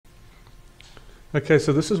Okay,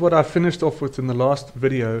 so this is what I finished off with in the last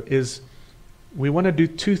video, is we want to do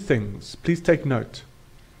two things. Please take note.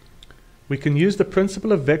 We can use the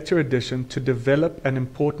principle of vector addition to develop an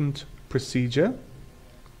important procedure,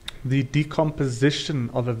 the decomposition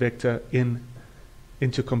of a vector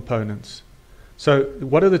into components. So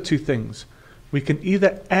what are the two things? We can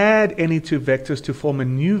either add any two vectors to form a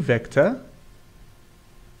new vector,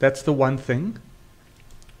 that's the one thing,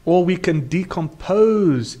 or we can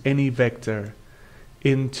decompose any vector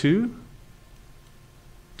into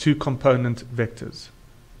two component vectors.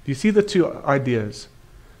 Do you see the two ideas?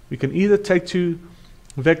 We can either take two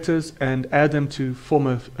vectors and add them to form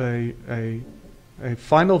a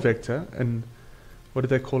final vector, and what do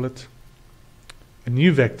they call it? A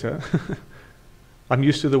new vector. I'm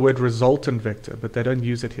used to the word resultant vector, but they don't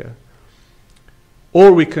use it here.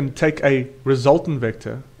 Or we can take a resultant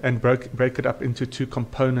vector and break it up into two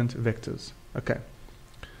component vectors. Okay.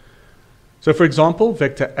 So for example,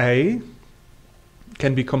 vector A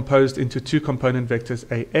can be composed into two component vectors,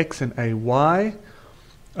 AX and AY,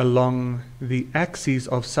 along the axes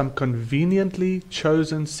of some conveniently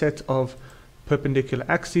chosen set of perpendicular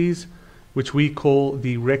axes, which we call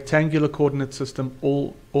the rectangular coordinate system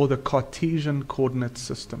or the Cartesian coordinate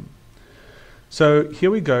system. So here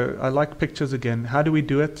we go. I like pictures again. How do we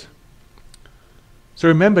do it? So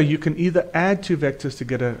remember, you can either add two vectors to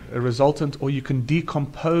get a resultant, or you can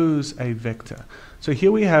decompose a vector. So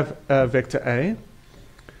here we have vector A,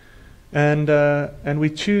 and we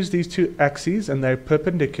choose these two axes, and they're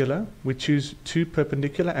perpendicular. We choose two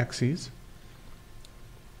perpendicular axes.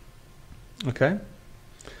 Okay.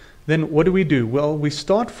 Then what do? Well, we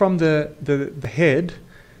start from the head,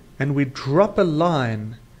 and we drop a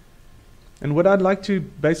line. And what I'd like to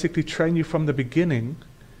basically train you from the beginning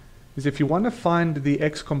is, if you want to find the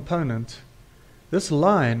x component, this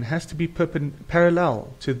line has to be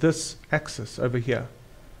parallel to this axis over here.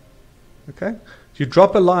 Okay? So you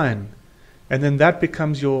drop a line, and then that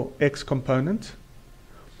becomes your x component.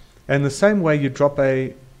 And the same way, you drop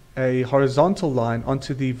a horizontal line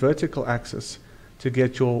onto the vertical axis to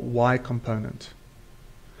get your y component.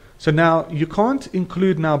 So now you can't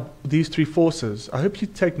include now these three forces. I hope you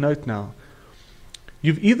take note now.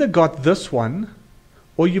 You've either got this one,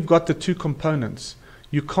 or you've got the two components.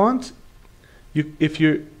 You can't, if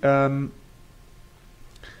you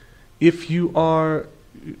are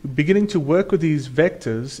beginning to work with these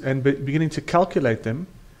vectors and beginning to calculate them,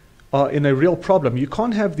 are in a real problem. You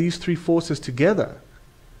can't have these three forces together,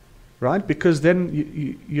 right? Because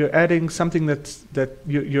then you're adding something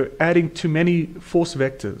you're adding too many force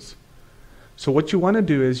vectors. So what you want to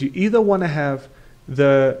do is, you either want to have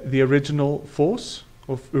the original force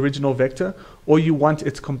or original vector, or you want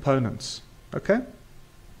its components. Okay?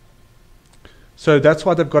 So that's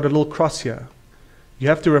why they've got a little cross here. You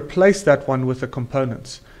have to replace that one with the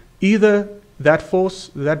components. Either that force,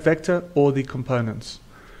 that vector, or the components.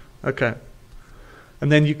 Okay.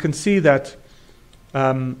 And then you can see that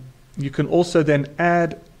you can also then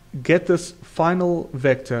get this final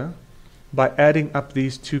vector by adding up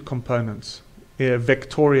these two components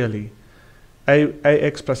vectorially.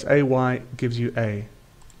 AX plus AY gives you A.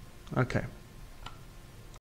 Okay.